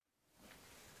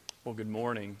Well, good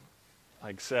morning.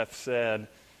 Like Seth said,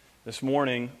 this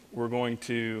morning we're going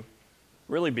to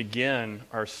really begin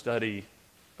our study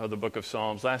of the book of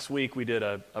Psalms. Last week we did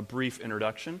a brief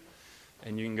introduction,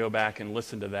 and you can go back and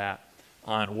listen to that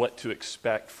on what to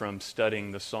expect from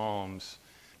studying the Psalms.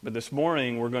 But this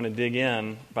morning we're going to dig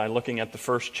in by looking at the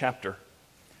first chapter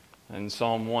in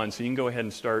Psalm 1. So you can go ahead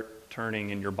and start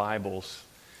turning in your Bibles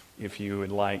if you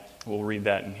would like. We'll read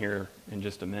that in here in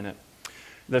just a minute.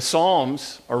 The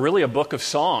Psalms are really a book of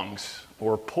songs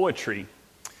or poetry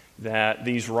that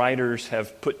these writers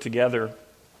have put together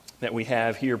that we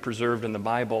have here preserved in the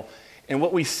Bible. And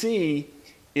what we see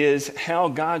is how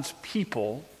God's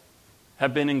people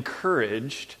have been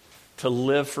encouraged to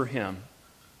live for Him.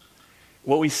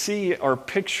 What we see are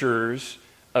pictures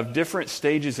of different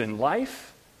stages in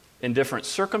life, in different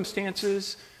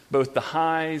circumstances, both the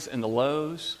highs and the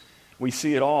lows. We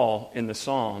see it all in the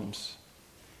Psalms.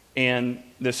 And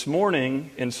this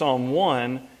morning in Psalm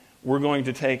 1, we're going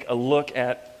to take a look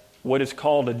at what is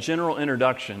called a general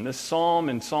introduction. This psalm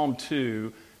and Psalm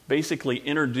 2 basically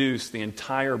introduce the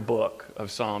entire book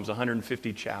of Psalms,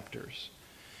 150 chapters.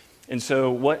 And so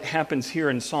what happens here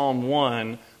in Psalm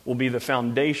 1 will be the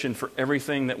foundation for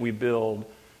everything that we build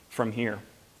from here.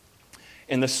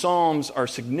 And the Psalms are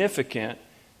significant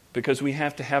because we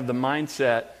have to have the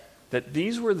mindset that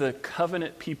these were the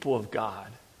covenant people of God.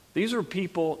 These are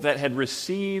people that had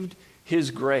received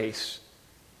His grace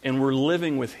and were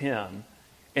living with Him.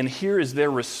 And here is their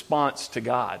response to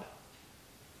God.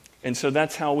 And so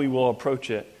that's how we will approach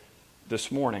it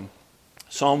this morning.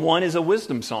 Psalm 1 is a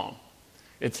wisdom psalm.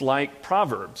 It's like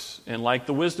Proverbs and like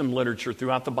the wisdom literature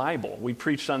throughout the Bible. We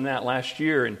preached on that last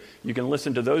year, and you can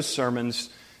listen to those sermons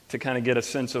to kind of get a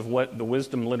sense of what the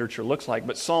wisdom literature looks like.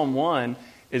 But Psalm 1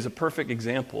 is a perfect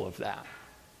example of that.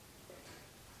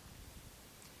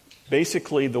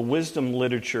 Basically, the wisdom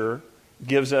literature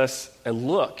gives us a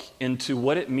look into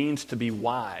what it means to be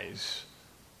wise,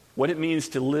 what it means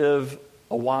to live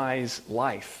a wise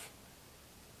life.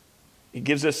 It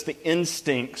gives us the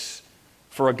instincts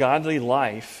for a godly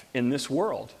life in this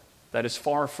world that is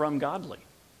far from godly.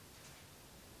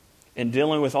 And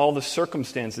dealing with all the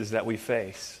circumstances that we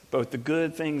face, both the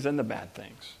good things and the bad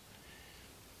things.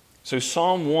 So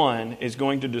Psalm 1 is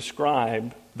going to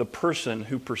describe the person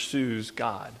who pursues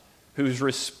God, who's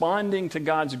responding to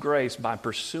God's grace by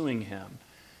pursuing Him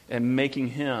and making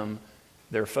Him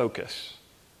their focus.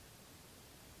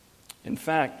 In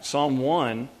fact, Psalm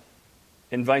 1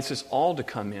 invites us all to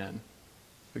come in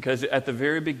because at the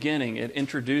very beginning it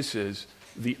introduces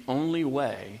the only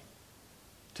way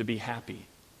to be happy.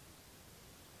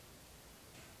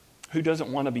 Who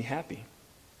doesn't want to be happy?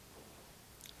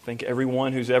 I think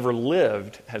everyone who's ever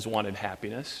lived has wanted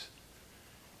happiness,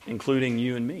 including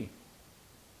you and me.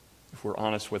 If we're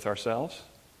honest with ourselves.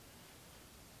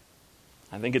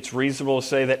 I think it's reasonable to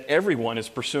say that everyone is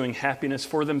pursuing happiness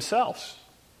for themselves,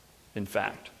 in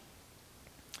fact.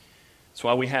 That's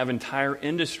why we have entire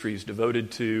industries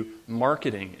devoted to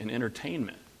marketing and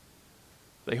entertainment.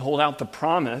 They hold out the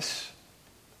promise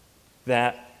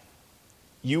that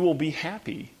you will be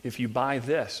happy if you buy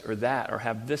this or that or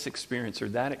have this experience or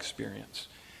that experience.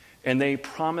 And they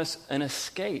promise an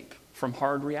escape from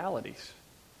hard realities.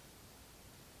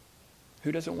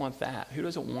 Who doesn't want that? Who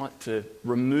doesn't want to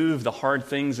remove the hard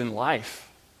things in life?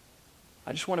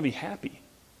 I just want to be happy.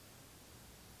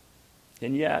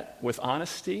 And yet, with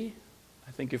honesty,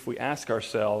 I think if we ask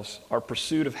ourselves, our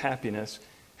pursuit of happiness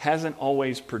hasn't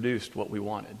always produced what we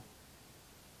wanted.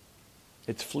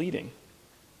 It's fleeting.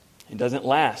 It doesn't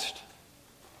last.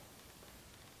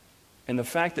 And the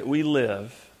fact that we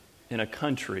live in a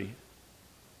country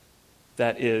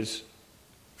that is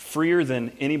freer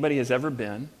than anybody has ever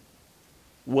been,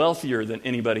 wealthier than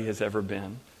anybody has ever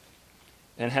been,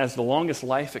 and has the longest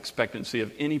life expectancy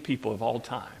of any people of all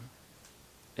time.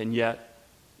 And yet,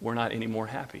 we're not any more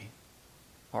happy,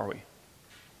 are we?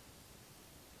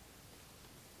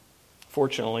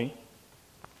 Fortunately,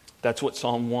 that's what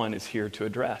Psalm 1 is here to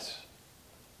address.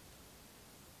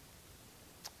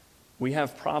 We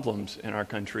have problems in our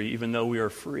country, even though we are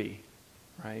free,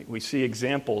 right? We see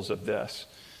examples of this.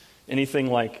 Anything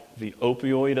like the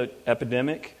opioid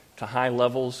epidemic, to high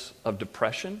levels of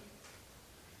depression,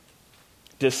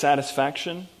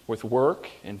 dissatisfaction with work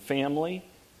and family.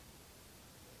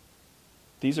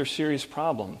 These are serious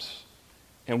problems.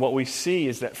 And what we see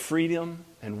is that freedom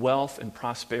and wealth and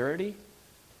prosperity,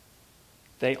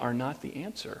 they are not the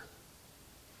answer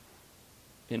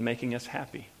in making us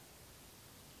happy.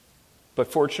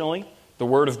 But fortunately, the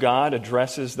Word of God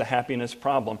addresses the happiness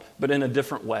problem, but in a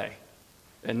different way.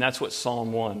 And that's what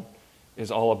Psalm 1 is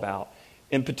all about.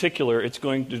 In particular, it's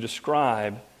going to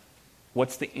describe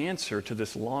What's the answer to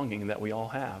this longing that we all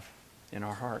have in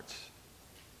our hearts?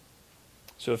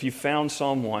 So if you found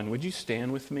Psalm 1, would you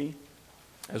stand with me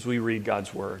as we read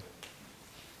God's Word?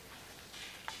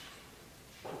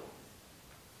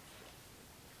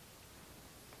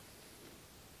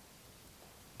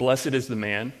 Blessed is the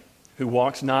man who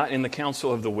walks not in the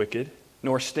counsel of the wicked,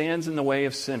 nor stands in the way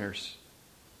of sinners,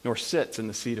 nor sits in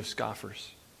the seat of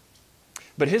scoffers.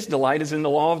 But his delight is in the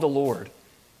law of the Lord,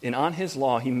 and on his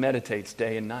law he meditates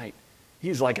day and night. He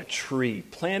is like a tree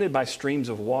planted by streams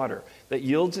of water that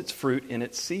yields its fruit in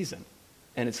its season,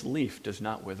 and its leaf does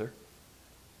not wither.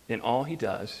 In all he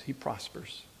does, he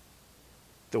prospers.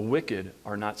 The wicked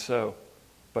are not so,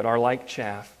 but are like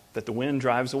chaff that the wind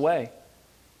drives away.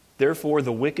 Therefore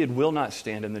the wicked will not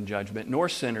stand in the judgment, nor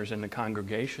sinners in the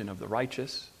congregation of the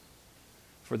righteous.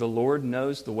 For the Lord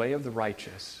knows the way of the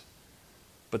righteous,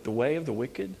 but the way of the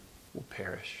wicked will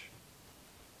perish.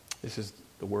 This is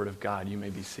the word of God. You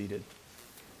may be seated.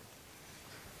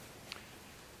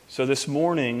 So this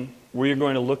morning, we're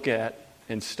going to look at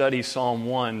and study Psalm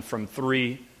 1 from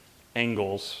three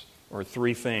angles, or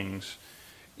three things.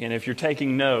 And if you're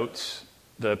taking notes,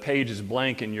 the page is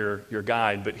blank in your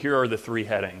guide, but here are the three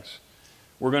headings.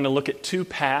 We're going to look at two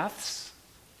paths,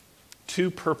 two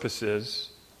purposes,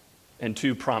 and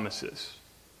two promises.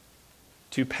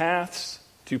 Two paths,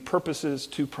 two purposes,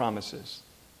 two promises.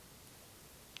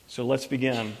 So let's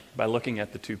begin by looking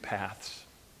at the two paths.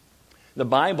 The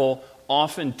Bible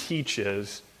often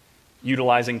teaches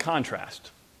utilizing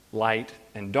contrast. Light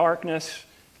and darkness,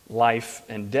 life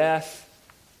and death,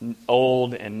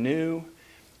 old and new.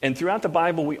 And throughout the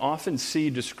Bible, we often see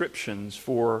descriptions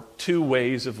for two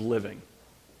ways of living.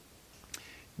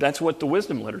 That's what the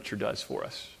wisdom literature does for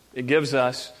us. It gives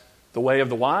us the way of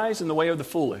the wise and the way of the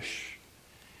foolish.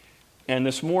 And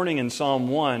this morning in Psalm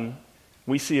 1,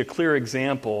 we see a clear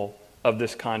example of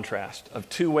this contrast, of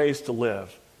two ways to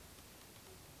live.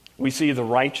 We see the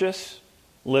righteous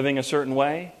living a certain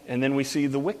way, and then we see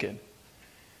the wicked.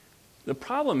 The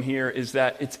problem here is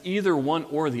that it's either one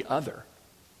or the other.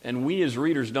 And we as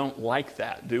readers don't like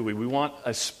that, do we? We want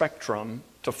a spectrum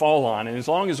to fall on. And as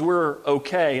long as we're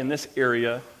okay in this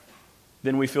area,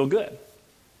 then we feel good.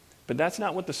 But that's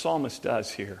not what the psalmist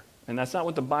does here. And that's not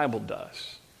what the Bible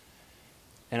does.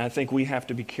 And I think we have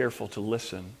to be careful to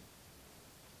listen.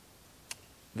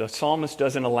 The psalmist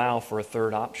doesn't allow for a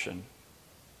third option.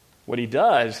 What he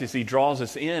does is he draws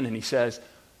us in and he says,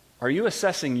 are you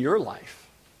assessing your life?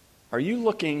 Are you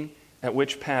looking at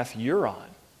which path you're on?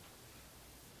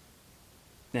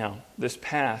 Now, this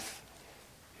path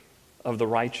of the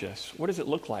righteous, what does it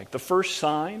look like? The first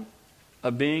sign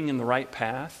of being in the right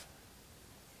path,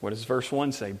 what does verse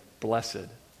 1 say? Blessed.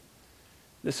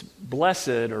 This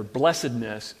blessed or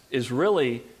blessedness is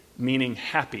really meaning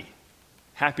happy,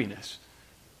 happiness.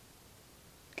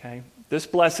 Okay? This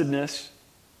blessedness,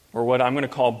 or what I'm going to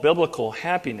call biblical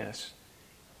happiness,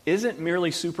 isn't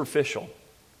merely superficial.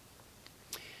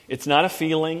 It's not a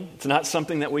feeling. It's not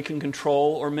something that we can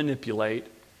control or manipulate.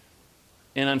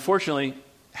 And unfortunately,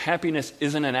 happiness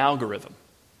isn't an algorithm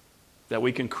that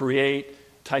we can create,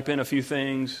 type in a few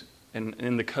things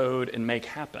in the code and make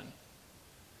happen.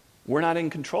 We're not in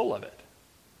control of it.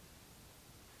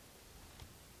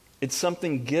 It's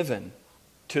something given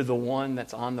to the one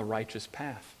that's on the righteous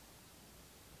path.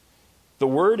 The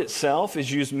word itself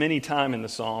is used many times in the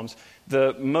Psalms.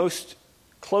 The most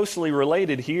closely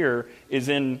related here is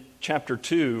in chapter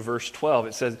 2, verse 12.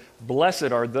 It says,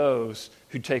 blessed are those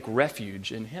who take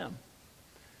refuge in him.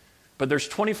 But there's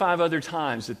 25 other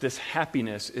times that this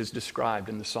happiness is described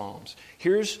in the Psalms.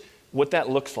 Here's what that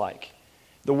looks like.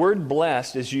 The word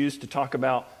blessed is used to talk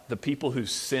about the people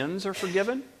whose sins are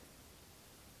forgiven,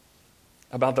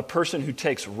 about the person who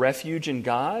takes refuge in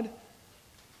God,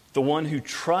 the one who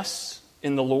trusts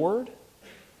in the Lord,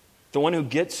 the one who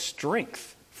gets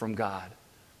strength from God,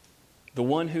 the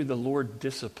one who the Lord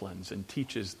disciplines and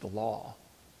teaches the law,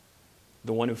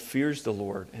 the one who fears the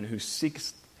Lord and who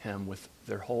seeks him with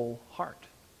their whole heart.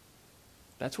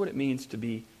 That's what it means to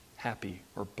be happy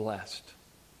or blessed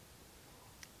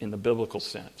in the biblical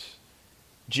sense.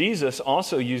 Jesus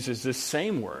also uses this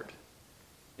same word,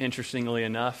 interestingly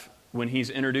enough, when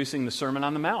he's introducing the Sermon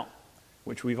on the Mount,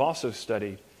 which we've also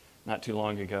studied not too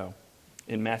long ago.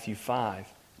 In Matthew 5,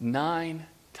 9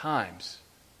 times,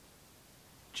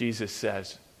 Jesus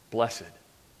says, blessed,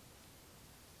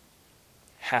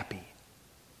 happy.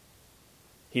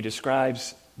 He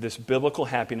describes this biblical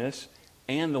happiness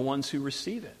and the ones who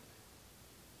receive it.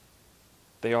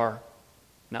 They are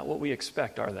not what we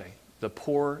expect, are they? The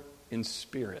poor in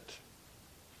spirit,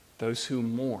 those who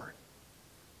mourn,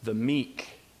 the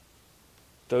meek,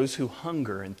 those who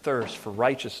hunger and thirst for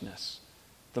righteousness,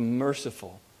 the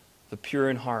merciful, the pure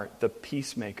in heart, the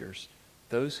peacemakers,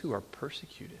 those who are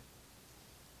persecuted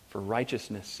for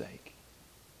righteousness' sake,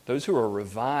 those who are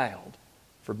reviled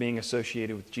for being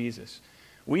associated with Jesus.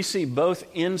 We see both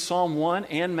in Psalm 1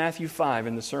 and Matthew 5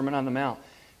 in the Sermon on the Mount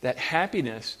that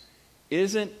happiness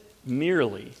isn't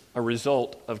merely a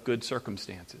result of good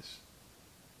circumstances.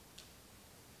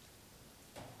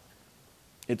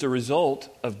 It's a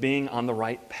result of being on the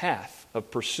right path,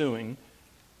 of pursuing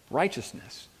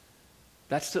righteousness.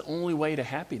 That's the only way to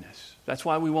happiness. That's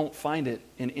why we won't find it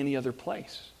in any other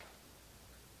place.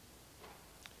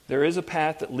 There is a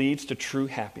path that leads to true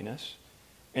happiness,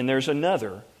 and there's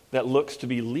another that looks to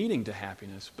be leading to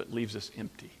happiness but leaves us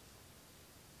empty.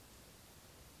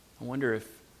 I wonder if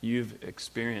you've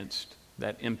experienced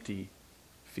that empty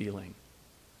feeling.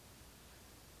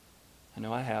 I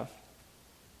know I have.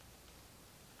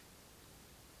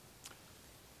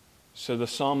 So the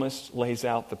psalmist lays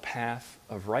out the path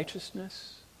of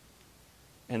righteousness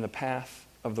and the path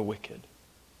of the wicked.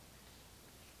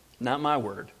 Not my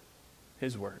word,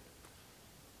 his word.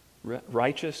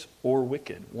 Righteous or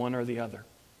wicked, one or the other.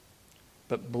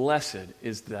 But blessed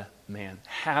is the man,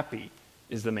 happy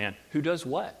is the man who does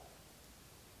what?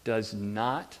 Does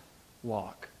not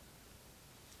walk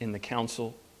in the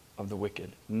counsel of the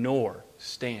wicked, nor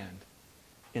stand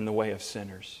in the way of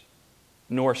sinners,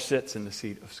 nor sits in the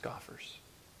seat of scoffers.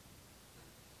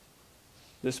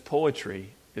 This poetry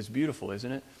is beautiful,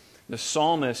 isn't it? The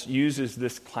psalmist uses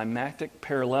this climactic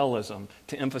parallelism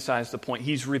to emphasize the point.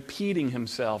 He's repeating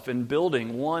himself and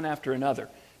building one after another.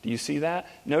 Do you see that?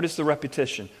 Notice the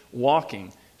repetition.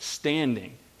 Walking,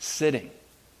 standing, sitting.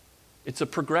 It's a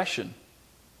progression.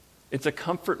 It's a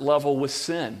comfort level with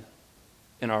sin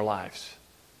in our lives.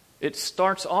 It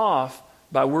starts off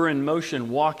by we're in motion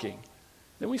walking.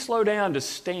 Then we slow down to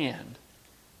stand.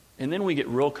 And then we get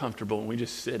real comfortable and we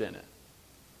just sit in it.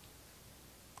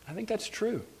 I think that's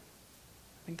true.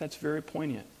 I think that's very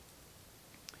poignant.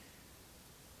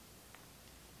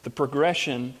 The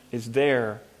progression is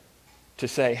there to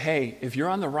say, hey, if you're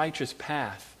on the righteous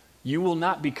path, you will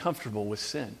not be comfortable with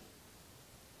sin.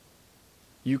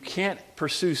 You can't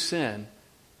pursue sin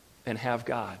and have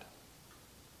God.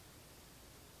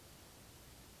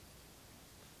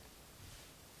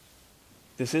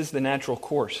 This is the natural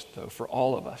course, though, for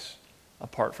all of us,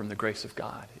 apart from the grace of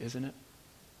God, isn't it?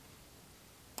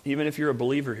 Even if you're a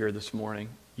believer here this morning,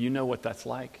 you know what that's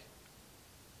like.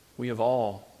 We have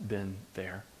all been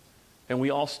there. And we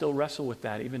all still wrestle with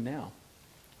that even now,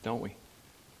 don't we?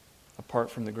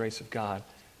 Apart from the grace of God.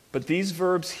 But these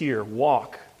verbs here,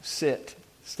 walk, sit,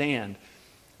 stand,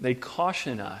 they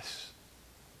caution us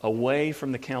away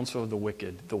from the counsel of the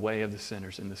wicked, the way of the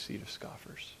sinners, and the seat of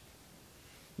scoffers.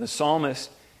 The psalmist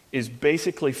is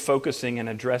basically focusing and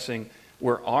addressing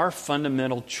where our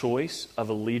fundamental choice of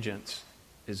allegiance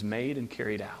is made and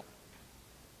carried out.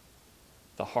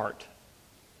 The heart.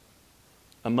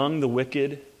 Among the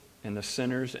wicked and the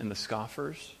sinners and the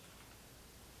scoffers,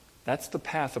 that's the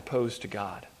path opposed to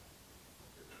God.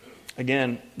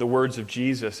 Again, the words of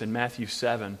Jesus in Matthew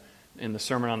 7 in the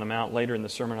Sermon on the Mount, later in the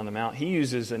Sermon on the Mount, he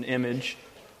uses an image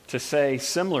to say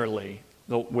similarly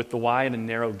with the wide and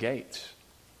narrow gates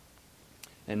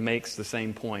and makes the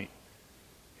same point.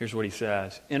 Here's what he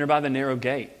says. Enter by the narrow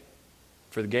gate,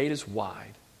 for the gate is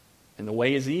wide and the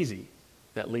way is easy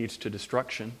that leads to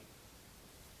destruction,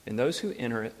 and those who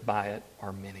enter it by it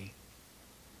are many.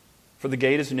 For the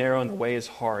gate is narrow and the way is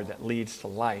hard that leads to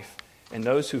life, and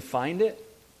those who find it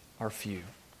are few.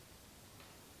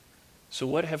 So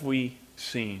what have we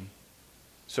seen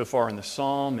so far in the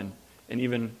psalm and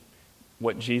even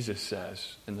what Jesus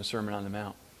says in the Sermon on the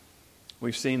Mount?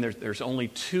 We've seen there's only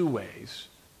two ways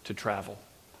to travel.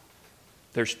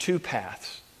 There's two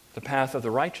paths. The path of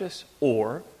the righteous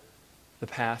or the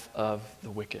path of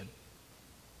the wicked.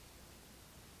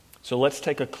 So let's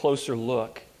take a closer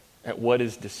look at what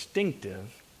is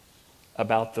distinctive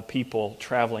about the people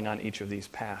traveling on each of these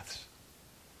paths.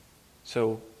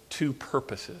 So, two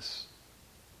purposes.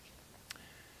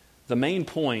 The main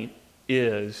point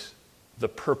is the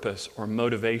purpose or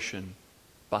motivation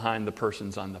behind the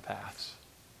persons on the paths.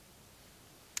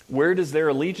 Where does their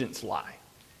allegiance lie?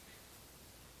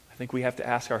 I think we have to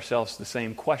ask ourselves the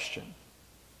same question.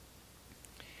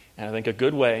 And I think a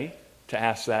good way to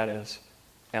ask that is,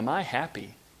 am I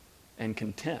happy and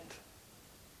content?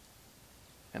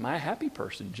 Am I a happy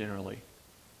person generally?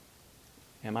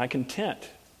 Am I content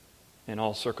in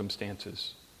all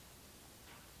circumstances?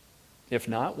 If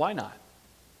not, why not?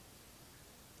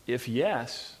 If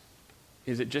yes,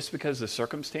 is it just because the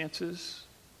circumstances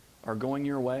are going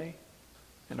your way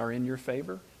and are in your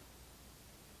favor?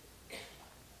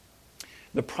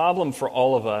 The problem for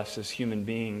all of us as human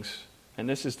beings, and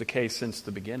this is the case since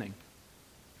the beginning,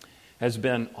 has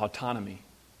been autonomy.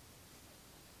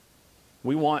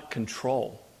 We want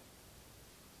control.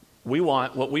 We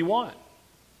want what we want.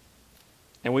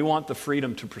 And we want the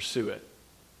freedom to pursue it.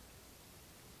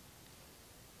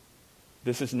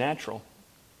 This is natural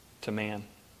to man.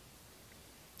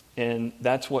 And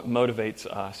that's what motivates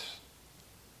us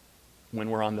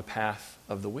when we're on the path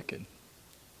of the wicked.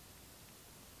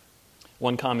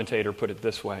 One commentator put it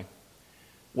this way: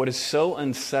 what is so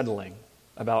unsettling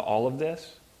about all of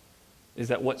this is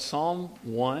that what Psalm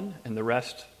 1 and the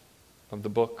rest of the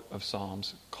book of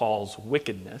Psalms calls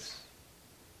wickedness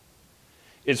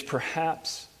is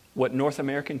perhaps what North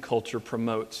American culture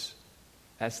promotes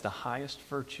as the highest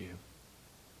virtue: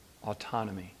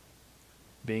 autonomy,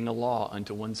 being a law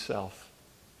unto oneself,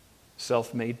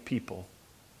 self-made people,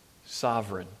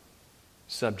 sovereign,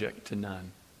 subject to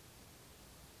none.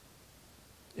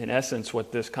 In essence,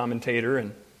 what this commentator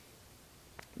and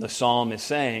the psalm is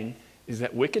saying is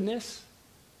that wickedness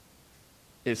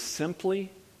is simply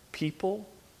people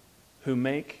who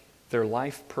make their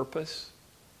life purpose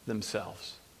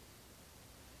themselves.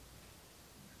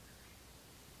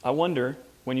 I wonder,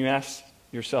 when you ask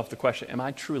yourself the question, am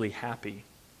I truly happy?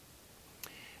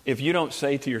 If you don't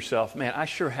say to yourself, man, I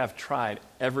sure have tried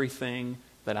everything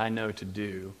that I know to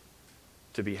do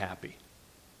to be happy.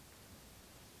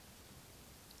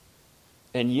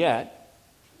 And yet,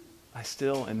 I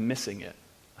still am missing it.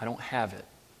 I don't have it.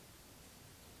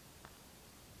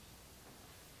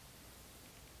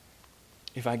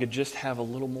 If I could just have a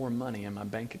little more money in my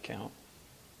bank account,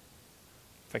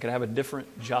 if I could have a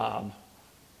different job,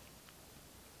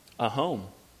 a home,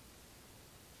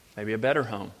 maybe a better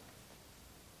home,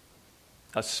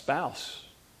 a spouse,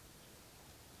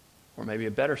 or maybe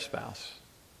a better spouse,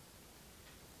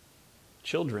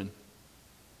 children,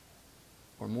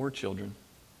 or more children,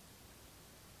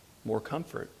 more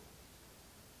comfort,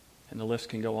 and the list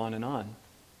can go on and on.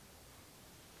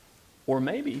 Or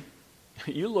maybe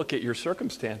you look at your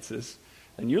circumstances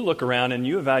and you look around and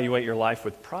you evaluate your life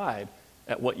with pride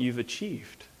at what you've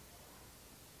achieved.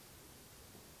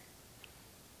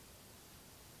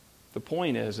 The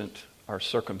point isn't our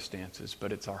circumstances,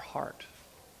 but it's our heart.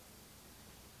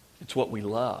 It's what we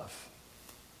love.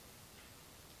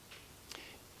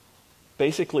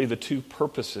 Basically, the two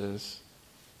purposes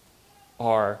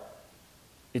are,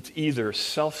 it's either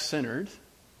self-centered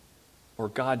or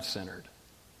God-centered.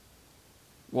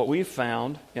 What we've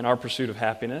found in our pursuit of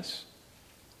happiness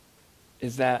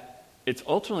is that it's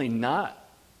ultimately not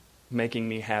making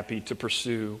me happy to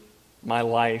pursue my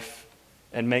life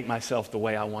and make myself the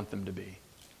way I want them to be,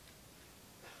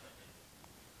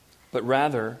 but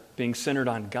rather being centered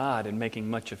on God and making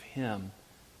much of Him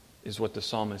is what the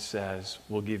psalmist says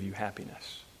will give you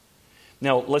happiness.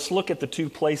 Now, let's look at the two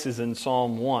places in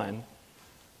Psalm 1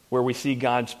 where we see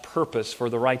God's purpose for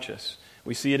the righteous.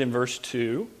 We see it in verse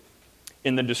 2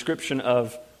 in the description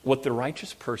of what the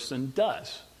righteous person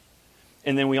does.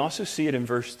 And then we also see it in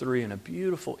verse 3 in a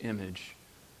beautiful image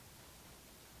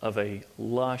of a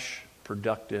lush,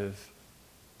 productive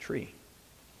tree.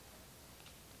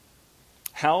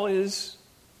 How is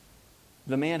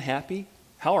the man happy?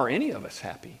 How are any of us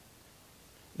happy?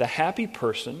 The happy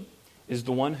person is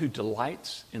the one who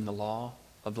delights in the law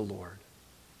of the Lord.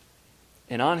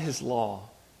 And on His law,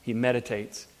 he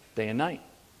meditates day and night.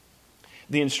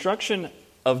 The instruction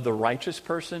of the righteous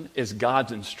person is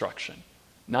God's instruction.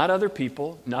 Not other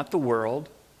people, not the world,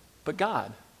 but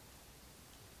God.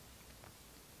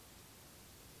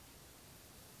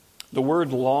 The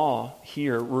word law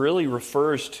here really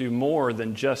refers to more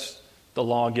than just the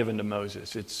law given to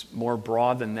Moses. It's more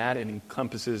broad than that. It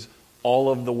encompasses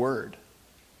all of the Word,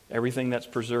 everything that's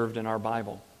preserved in our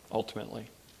Bible, ultimately.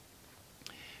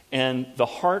 And the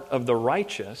heart of the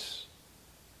righteous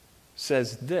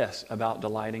says this about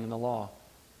delighting in the law.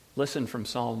 Listen from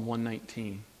Psalm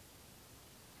 119.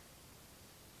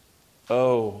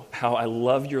 Oh, how I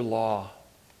love your law.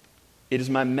 It is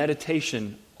my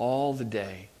meditation all the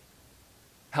day.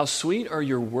 How sweet are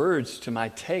your words to my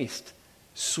taste,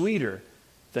 sweeter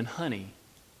than honey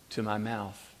to my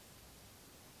mouth.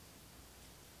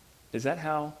 Is that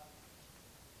how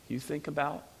you think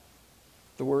about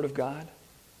the Word of God?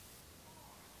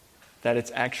 That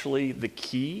it's actually the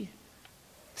key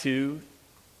to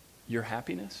your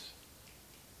happiness?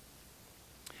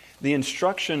 The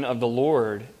instruction of the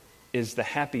Lord is the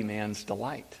happy man's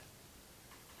delight.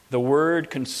 The Word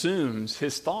consumes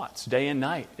his thoughts day and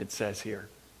night, it says here.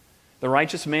 The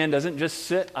righteous man doesn't just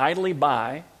sit idly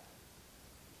by,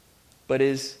 but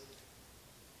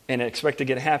expect to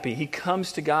get happy. He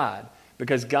comes to God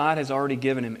because God has already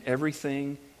given him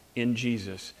everything in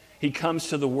Jesus. He comes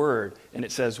to the Word, and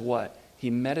it says what? He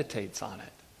meditates on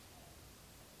it.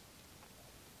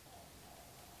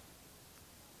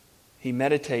 He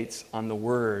meditates on the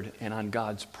Word and on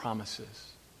God's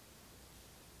promises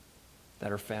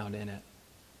that are found in it.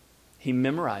 He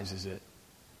memorizes it.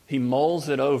 He mulls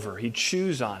it over. He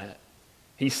chews on it.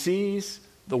 He sees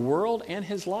the world and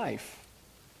his life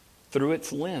through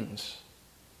its lens.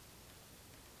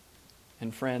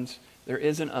 And friends, there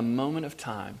isn't a moment of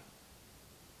time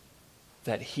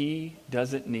that he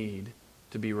doesn't need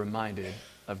to be reminded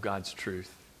of God's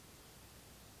truth.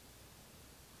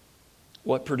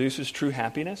 What produces true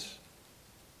happiness?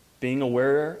 Being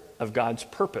aware of God's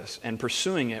purpose and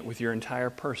pursuing it with your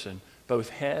entire person, both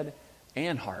head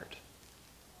and heart.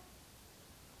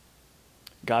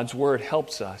 God's Word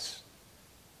helps us,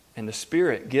 and the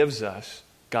Spirit gives us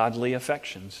godly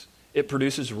affections. It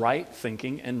produces right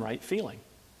thinking and right feeling.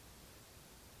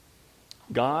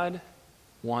 God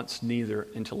wants neither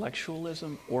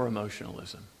intellectualism or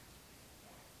emotionalism.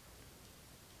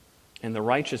 And the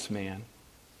righteous man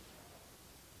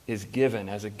is given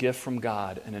as a gift from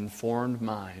God an informed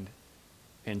mind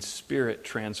and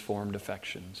Spirit-transformed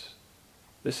affections.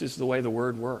 This is the way the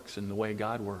Word works and the way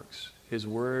God works. His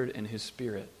Word and His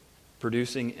Spirit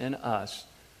producing in us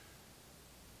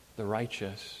the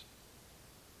righteous,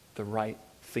 the right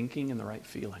thinking and the right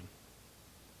feeling.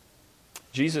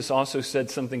 Jesus also said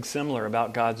something similar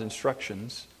about God's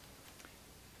instructions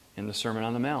in the Sermon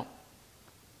on the Mount.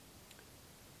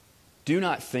 Do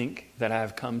not think that I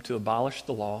have come to abolish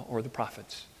the law or the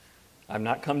prophets. I have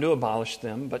not come to abolish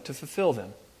them, but to fulfill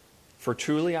them. For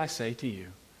truly I say to you,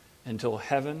 until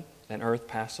heaven and earth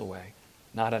pass away,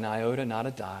 not an iota, not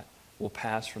a dot will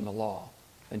pass from the law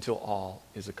until all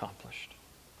is accomplished.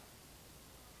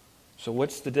 So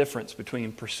what's the difference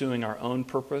between pursuing our own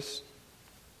purpose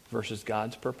versus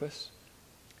God's purpose?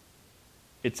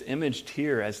 It's imaged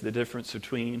here as the difference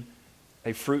between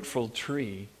a fruitful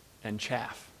tree and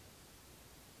chaff.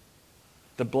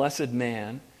 The blessed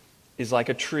man is like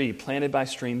a tree planted by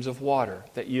streams of water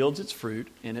that yields its fruit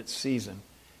in its season,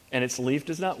 and its leaf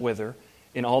does not wither.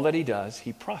 In all that he does,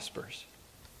 he prospers.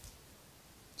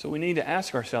 So we need to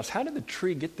ask ourselves, how did the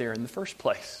tree get there in the first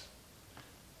place?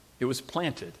 It was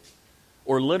planted,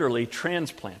 or literally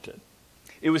transplanted.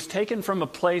 It was taken from a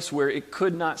place where it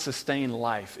could not sustain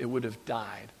life. It would have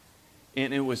died.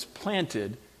 And it was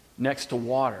planted next to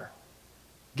water,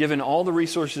 given all the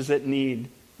resources that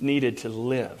needed to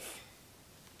live.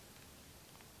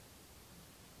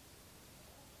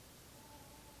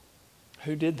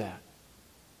 Who did that?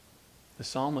 The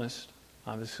psalmist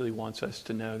obviously wants us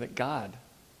to know that God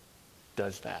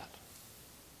does that.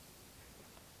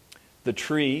 The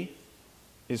tree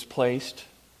is placed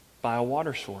by a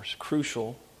water source,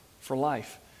 crucial for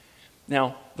life.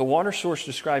 Now, the water source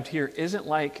described here isn't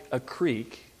like a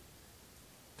creek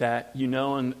that,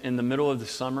 in the middle of the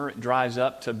summer it dries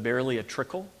up to barely a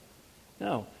trickle.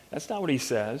 No, that's not what he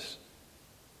says.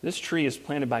 This tree is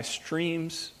planted by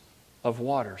streams of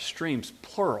water, streams,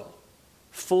 plural,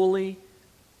 fully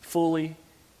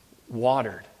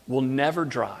watered, will never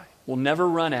dry, will never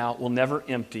run out, will never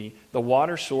empty. The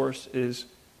water source is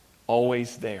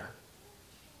always there.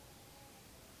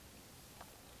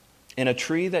 And a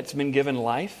tree that's been given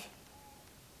life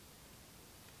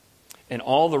and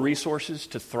all the resources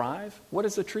to thrive, what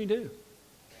does the tree do?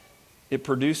 It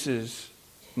produces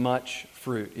much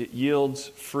fruit. It yields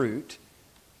fruit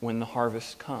when the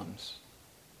harvest comes.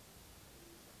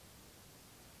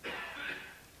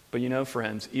 But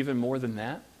friends, even more than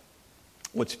that,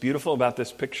 what's beautiful about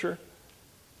this picture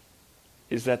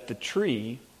is that the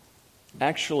tree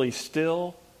actually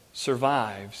still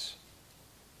survives.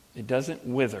 It doesn't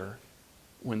wither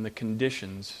when the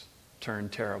conditions turn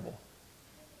terrible.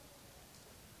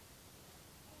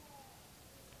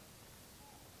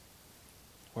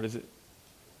 What does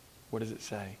it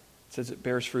say? It says it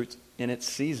bears fruit in its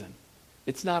season.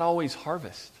 It's not always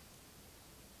harvest.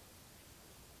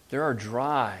 There are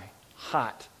dry,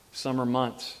 hot summer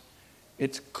months.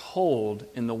 It's cold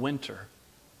in the winter.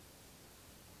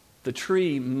 The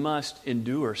tree must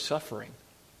endure suffering.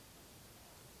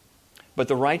 But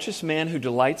the righteous man who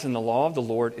delights in the law of the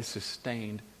Lord is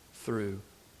sustained through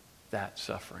that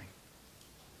suffering.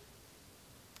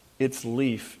 Its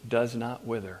leaf does not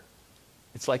wither.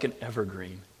 It's like an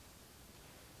evergreen.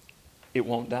 It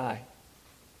won't die.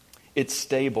 It's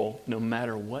stable no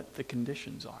matter what the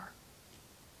conditions are.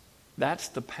 That's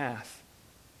the path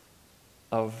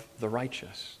of the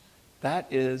righteous.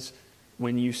 That is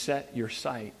when you set your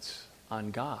sights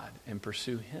on God and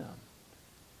pursue Him.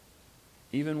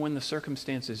 Even when the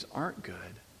circumstances aren't good,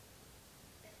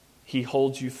 He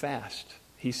holds you fast.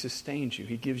 He sustains you.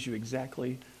 He gives you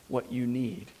exactly what you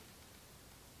need.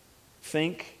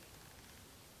 Think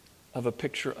of a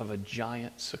picture of a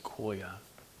giant sequoia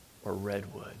or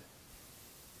redwood.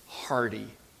 Hardy,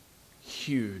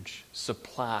 huge,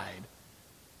 supplied.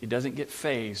 It doesn't get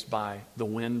fazed by the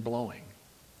wind blowing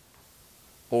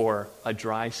or a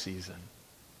dry season.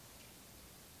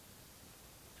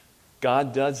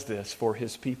 God does this for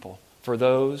his people, for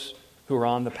those who are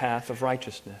on the path of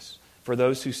righteousness, for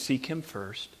those who seek him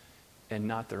first and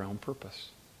not their own purpose.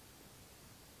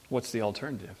 What's the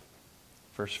alternative?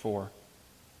 Verse 4.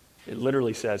 It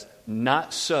literally says,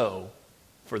 not so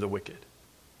for the wicked.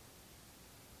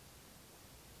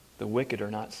 The wicked are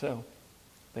not so.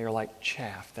 They are like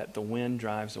chaff that the wind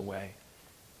drives away.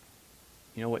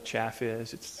 You know what chaff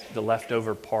is? It's the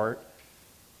leftover part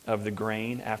of the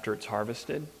grain after it's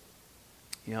harvested.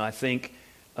 You know, I think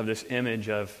of this image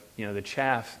of, the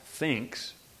chaff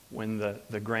thinks when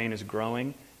the grain is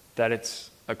growing that it's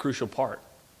a crucial part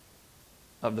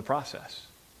of the process.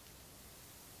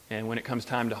 And when it comes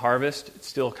time to harvest, it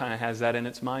still kind of has that in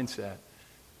its mindset.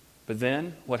 But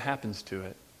then what happens to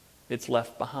it? It's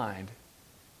left behind.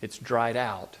 It's dried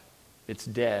out. It's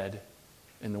dead.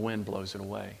 And the wind blows it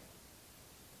away.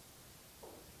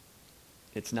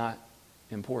 It's not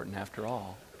important after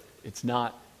all. It's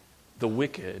not the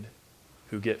wicked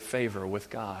who get favor with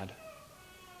God.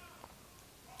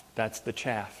 That's the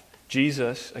chaff.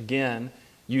 Jesus, again,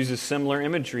 uses similar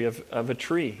imagery of a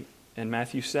tree in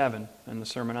Matthew 7 in the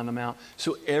Sermon on the Mount.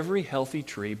 So every healthy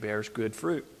tree bears good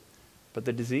fruit, but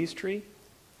the diseased tree,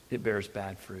 it bears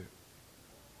bad fruit.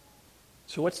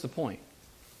 So what's the point?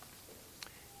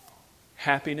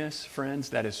 Happiness,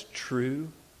 friends, that is true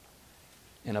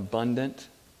and abundant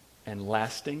and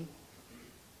lasting,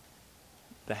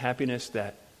 the happiness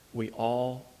that we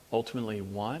all ultimately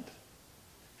want,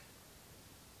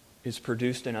 is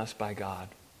produced in us by God.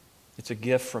 It's a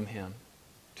gift from him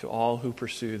to all who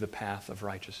pursue the path of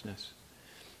righteousness.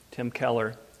 Tim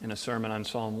Keller, in a sermon on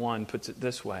Psalm 1, puts it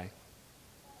this way.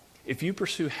 If you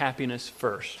pursue happiness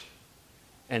first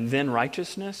and then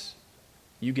righteousness,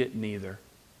 you get neither.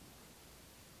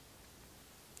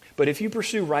 But if you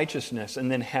pursue righteousness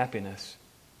and then happiness,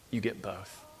 you get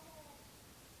both.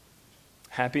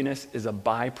 Happiness is a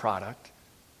byproduct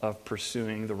of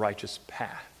pursuing the righteous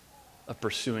path, of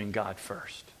pursuing God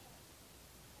first.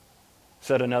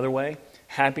 Said another way,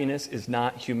 happiness is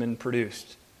not human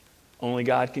produced. Only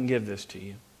God can give this to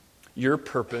you. Your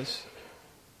purpose,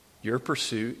 your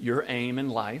pursuit, your aim in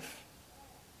life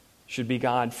should be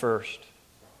God first.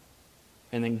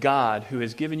 And then God, who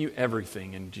has given you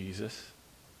everything in Jesus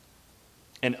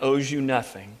and owes you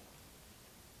nothing,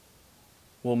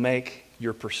 will make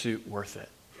your pursuit worth it.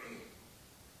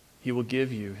 He will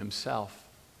give you himself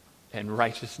and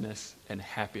righteousness and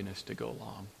happiness to go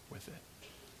along with it.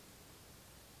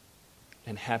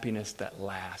 And happiness that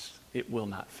lasts. It will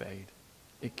not fade.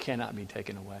 It cannot be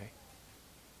taken away,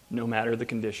 no matter the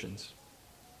conditions.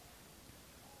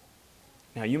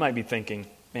 Now you might be thinking,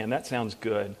 man, that sounds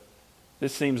good.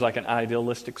 This seems like an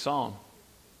idealistic psalm,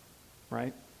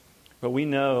 right? But we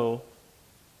know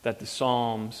that the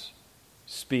Psalms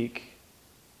speak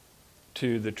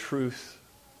to the truth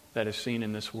that is seen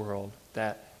in this world,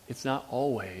 that it's not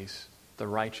always the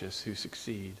righteous who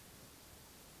succeed.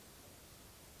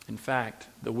 In fact,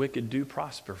 the wicked do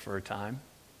prosper for a time.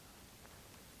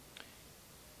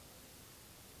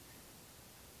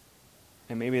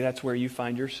 And maybe that's where you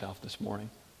find yourself this morning.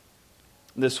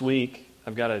 This week,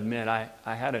 I've got to admit, I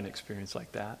had an experience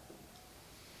like that.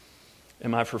 In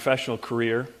my professional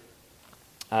career,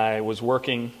 I was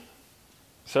working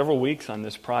several weeks on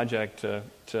this project to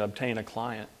obtain a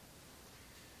client.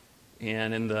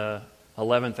 And in the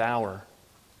 11th hour,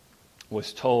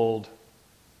 was told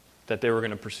that they were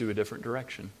going to pursue a different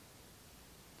direction.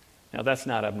 Now, that's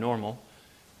not abnormal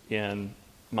in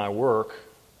my work,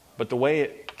 but the way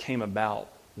it came about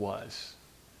was,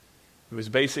 it was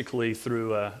basically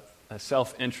through a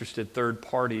self-interested third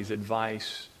party's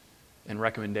advice and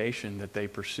recommendation that they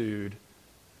pursued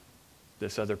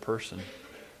this other person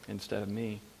instead of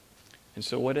me. And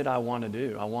so what did I want to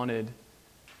do? I wanted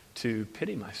to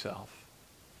pity myself.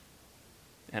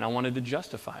 And I wanted to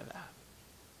justify that.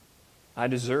 I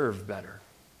deserve better.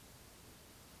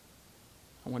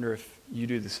 I wonder if you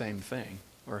do the same thing,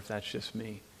 or if that's just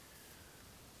me.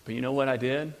 But you know what I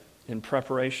did? In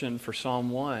preparation for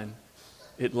Psalm 1,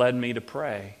 it led me to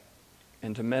pray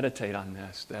and to meditate on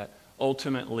this, that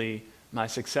ultimately my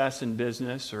success in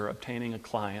business or obtaining a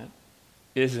client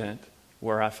isn't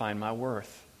where I find my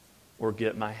worth or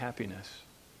get my happiness.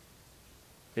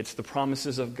 It's the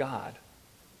promises of God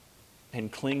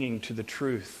and clinging to the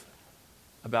truth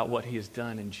about what he has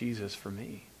done in Jesus for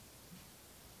me.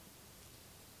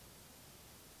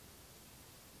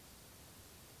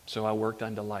 So I worked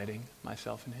on delighting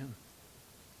myself in him.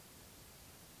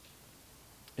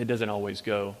 It doesn't always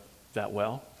go that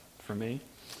well for me.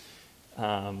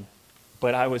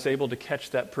 But I was able to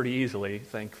catch that pretty easily,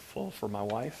 thankful for my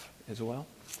wife as well.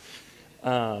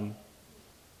 But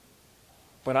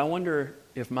I wonder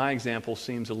if my example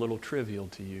seems a little trivial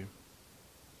to you.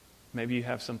 Maybe you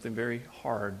have something very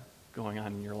hard going on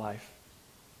in your life.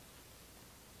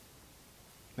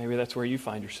 Maybe that's where you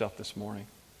find yourself this morning.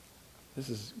 This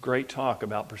is great talk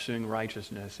about pursuing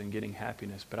righteousness and getting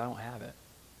happiness, but I don't have it.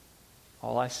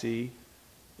 All I see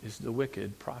is the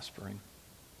wicked prospering.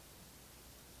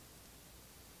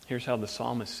 Here's how the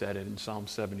psalmist said it in Psalm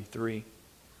 73.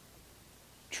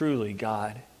 Truly,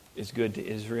 God is good to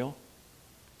Israel,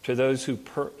 to those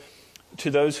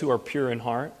who are pure in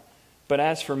heart. But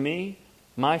as for me,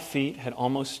 my feet had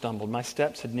almost stumbled. My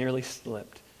steps had nearly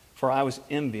slipped. For I was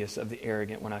envious of the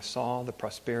arrogant when I saw the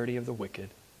prosperity of the wicked.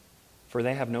 For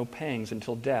they have no pangs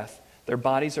until death. Their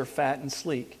bodies are fat and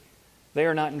sleek. They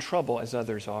are not in trouble as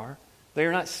others are. They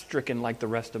are not stricken like the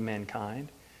rest of mankind.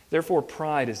 Therefore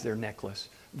pride is their necklace.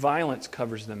 Violence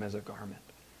covers them as a garment.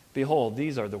 Behold,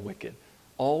 these are the wicked,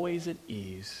 always at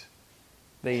ease.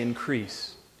 They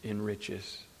increase in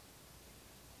riches.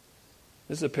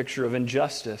 This is a picture of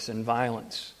injustice and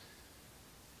violence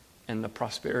and the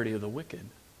prosperity of the wicked.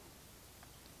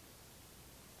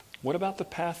 What about the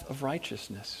path of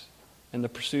righteousness and the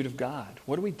pursuit of God?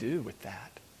 What do we do with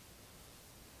that?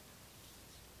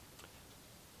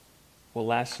 Well,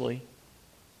 lastly,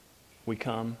 we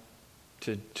come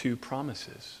to two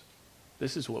promises.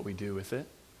 This is what we do with it.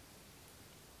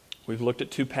 We've looked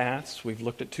at two paths, we've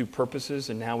looked at two purposes,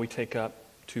 and now we take up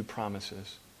two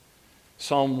promises.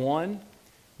 Psalm 1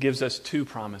 gives us two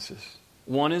promises.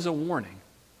 One is a warning,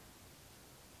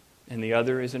 and the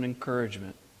other is an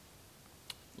encouragement.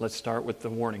 Let's start with the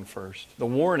warning first. The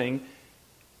warning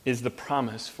is the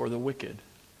promise for the wicked.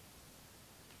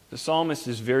 The psalmist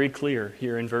is very clear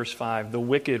here in verse 5. The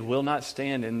wicked will not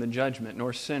stand in the judgment,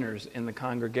 nor sinners in the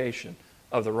congregation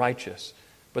of the righteous,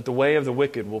 but the way of the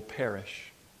wicked will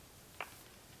perish.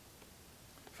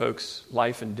 Folks,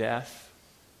 life and death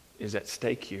is at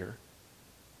stake here.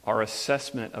 Our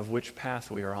assessment of which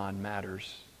path we are on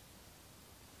matters.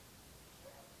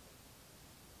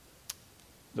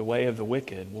 The way of the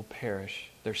wicked will perish.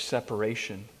 There's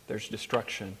separation, there's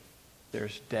destruction,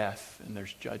 there's death, and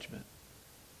there's judgment.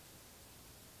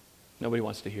 Nobody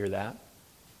wants to hear that.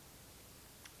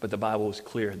 But the Bible is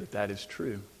clear that that is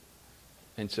true.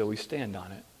 And so we stand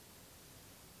on it.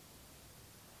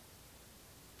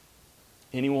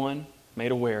 Anyone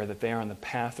made aware that they are on the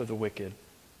path of the wicked,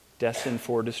 destined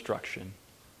for destruction,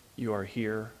 you are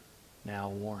here now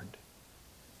warned.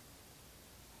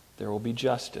 There will be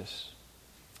justice.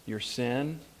 Your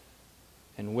sin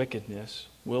and wickedness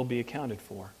will be accounted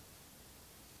for.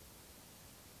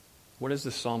 What does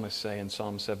the psalmist say in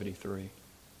Psalm 73?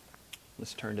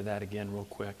 Let's turn to that again real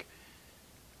quick.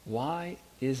 Why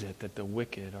is it that the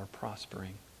wicked are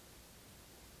prospering?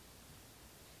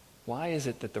 Why is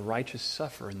it that the righteous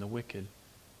suffer and the wicked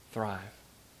thrive?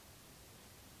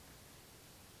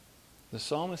 The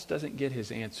psalmist doesn't get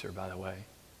his answer, by the way,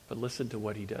 but listen to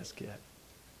what he does get.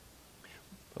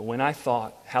 But when I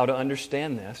thought how to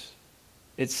understand this,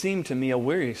 it seemed to me a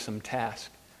wearisome task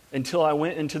until I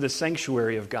went into the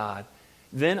sanctuary of God.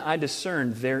 Then I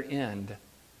discerned their end.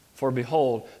 For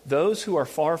behold, those who are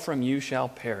far from you shall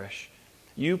perish.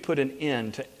 You put an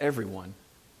end to everyone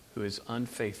who is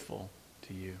unfaithful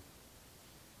to you.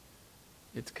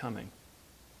 It's coming.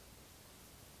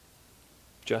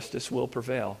 Justice will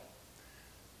prevail.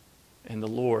 And the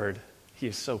Lord, He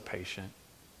is so patient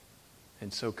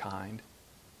and so kind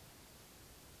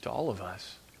to all of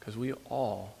us, because we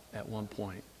all, at one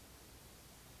point,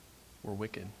 were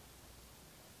wicked.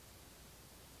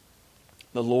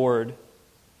 The Lord,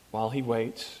 while He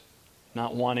waits,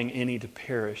 not wanting any to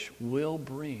perish, will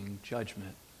bring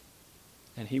judgment.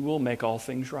 And He will make all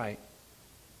things right.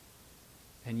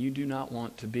 And you do not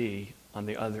want to be on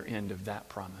the other end of that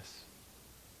promise.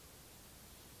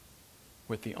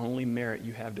 With the only merit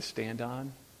you have to stand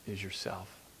on is yourself.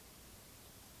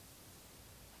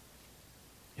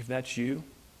 If that's you,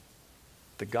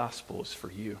 the gospel is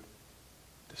for you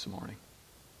this morning.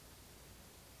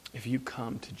 If you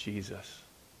come to Jesus,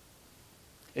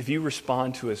 if you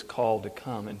respond to His call to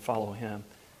come and follow Him,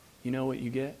 you know what you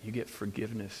get? You get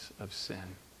forgiveness of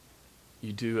sin.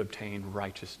 You do obtain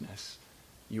righteousness.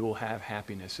 You will have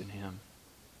happiness in Him.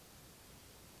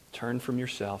 Turn from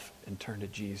yourself and turn to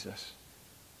Jesus.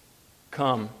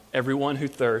 Come, everyone who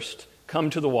thirsts, come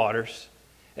to the waters.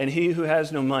 And he who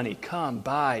has no money, come,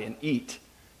 buy and eat.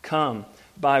 Come,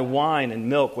 buy wine and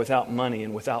milk without money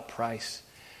and without price.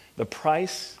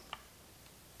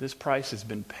 This price has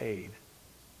been paid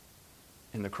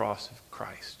in the cross of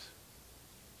Christ.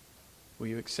 Will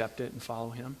you accept it and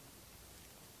follow him?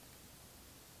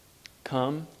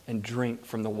 Come and drink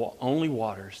from the only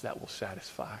waters that will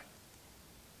satisfy.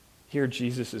 Hear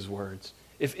Jesus' words.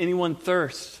 If anyone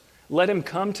thirsts, let him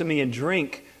come to me and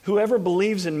drink. Whoever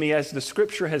believes in me, as the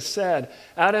scripture has said,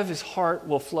 out of his heart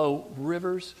will flow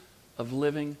rivers of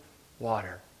living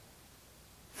water,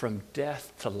 from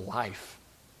death to life.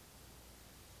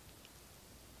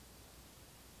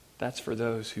 That's for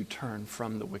those who turn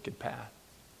from the wicked path.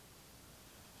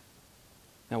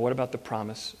 Now, what about the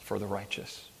promise for the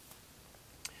righteous?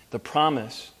 The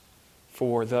promise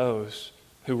for those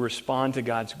who respond to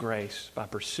God's grace by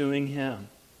pursuing him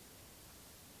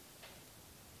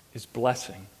is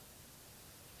blessing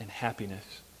and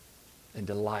happiness and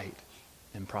delight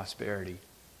and prosperity.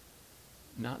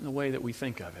 Not in the way that we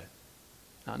think of it,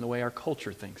 not in the way our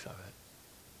culture thinks of it,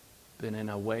 but in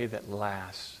a way that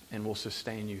lasts and will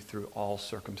sustain you through all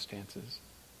circumstances.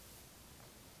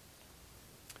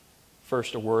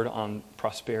 First, a word on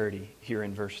prosperity here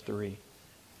in verse 3.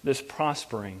 This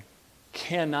prospering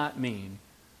cannot mean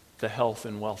the health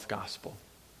and wealth gospel.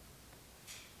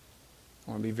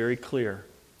 I want to be very clear,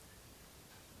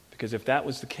 because if that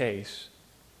was the case,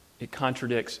 it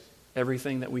contradicts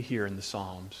everything that we hear in the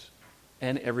Psalms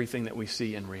and everything that we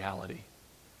see in reality.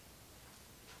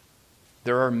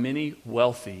 There are many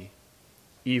wealthy,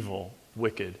 evil,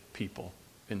 wicked people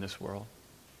in this world,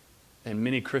 and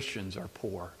many Christians are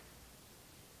poor.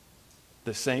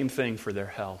 The same thing for their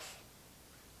health.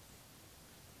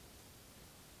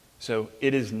 So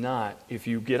it is not, if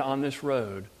you get on this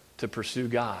road to pursue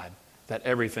God, that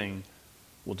everything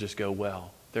will just go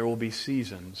well. There will be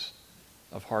seasons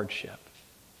of hardship.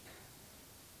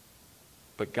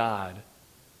 But God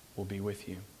will be with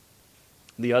you.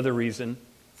 The other reason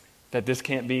that this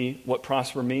can't be what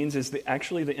prosper means is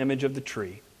actually the image of the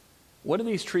tree. What do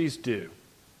these trees do?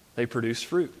 They produce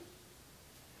fruit.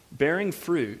 Bearing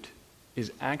fruit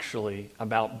is actually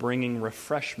about bringing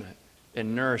refreshment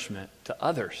and nourishment to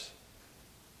others.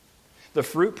 The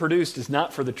fruit produced is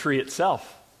not for the tree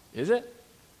itself, is it?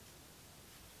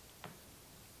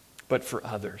 But for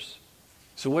others.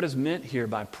 So what is meant here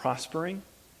by prospering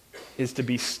is to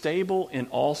be stable in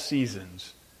all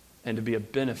seasons and to be a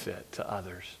benefit to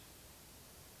others.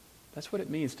 That's what it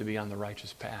means to be on the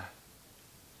righteous path.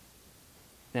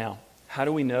 Now, how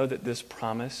do we know that this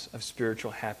promise of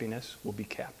spiritual happiness will be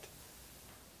kept?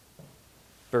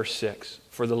 Verse 6,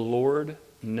 for the Lord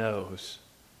knows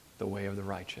the way of the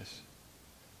righteous.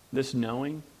 This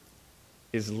knowing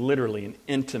is literally an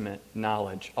intimate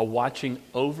knowledge, a watching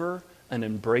over, an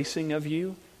embracing of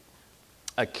you,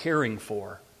 a caring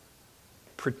for,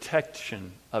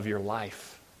 protection of your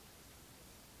life.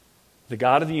 The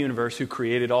God of the universe who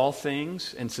created all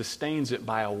things and sustains it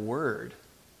by a word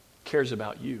cares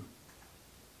about you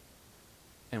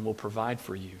and will provide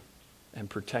for you and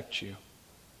protect you.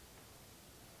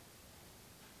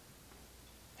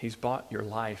 He's bought your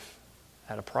life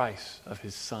at a price of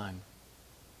his Son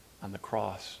on the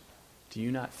cross. Do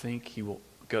you not think he will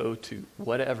go to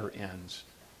whatever ends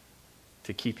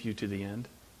to keep you to the end?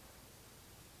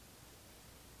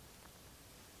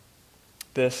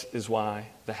 This is why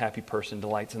the happy person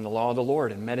delights in the law of the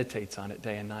Lord and meditates on it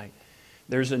day and night.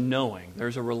 There's a knowing,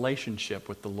 there's a relationship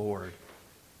with the Lord.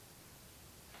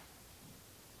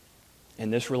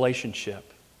 And this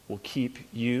relationship will keep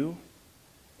you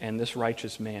and this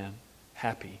righteous man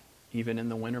happy, even in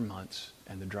the winter months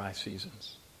and the dry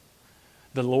seasons.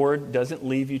 The Lord doesn't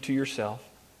leave you to yourself,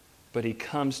 but he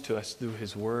comes to us through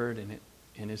his word and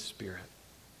in his Spirit.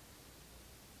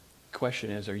 The question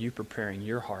is, are you preparing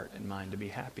your heart and mind to be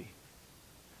happy?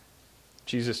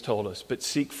 Jesus told us, but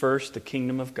seek first the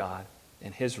kingdom of God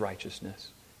and his righteousness,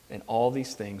 and all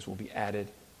these things will be added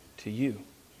to you.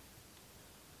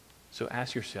 So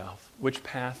ask yourself, which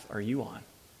path are you on?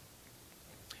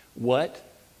 What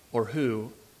or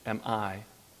who am I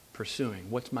pursuing?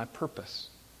 What's my purpose?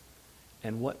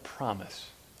 And what promise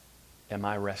am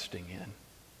I resting in?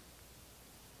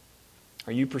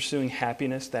 Are you pursuing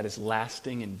happiness that is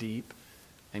lasting and deep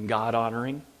and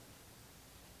God-honoring?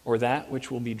 Or that which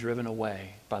will be driven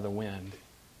away by the wind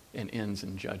and ends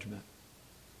in judgment?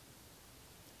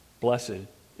 Blessed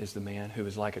is the man who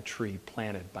is like a tree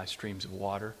planted by streams of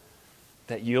water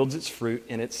that yields its fruit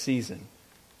in its season,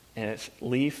 and its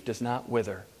leaf does not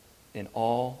wither. In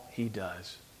all he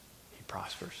does, he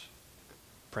prospers.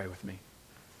 Pray with me.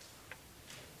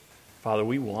 Father,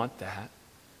 we want that.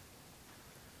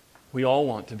 We all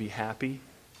want to be happy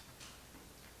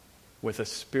with a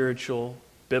spiritual,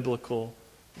 biblical,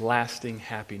 lasting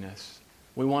happiness.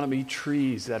 We want to be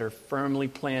trees that are firmly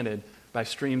planted by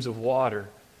streams of water,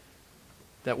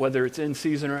 that whether it's in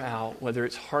season or out, whether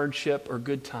it's hardship or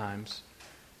good times,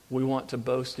 we want to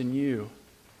boast in you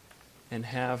and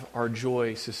have our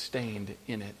joy sustained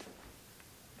in it.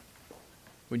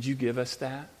 Would you give us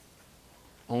that?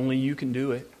 Only you can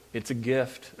do it. It's a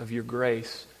gift of your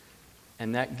grace,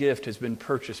 and that gift has been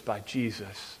purchased by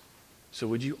Jesus. So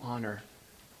would you honor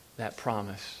that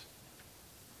promise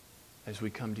as we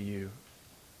come to you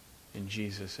in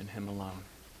Jesus and Him alone?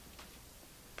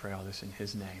 Pray all this in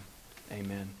His name.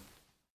 Amen.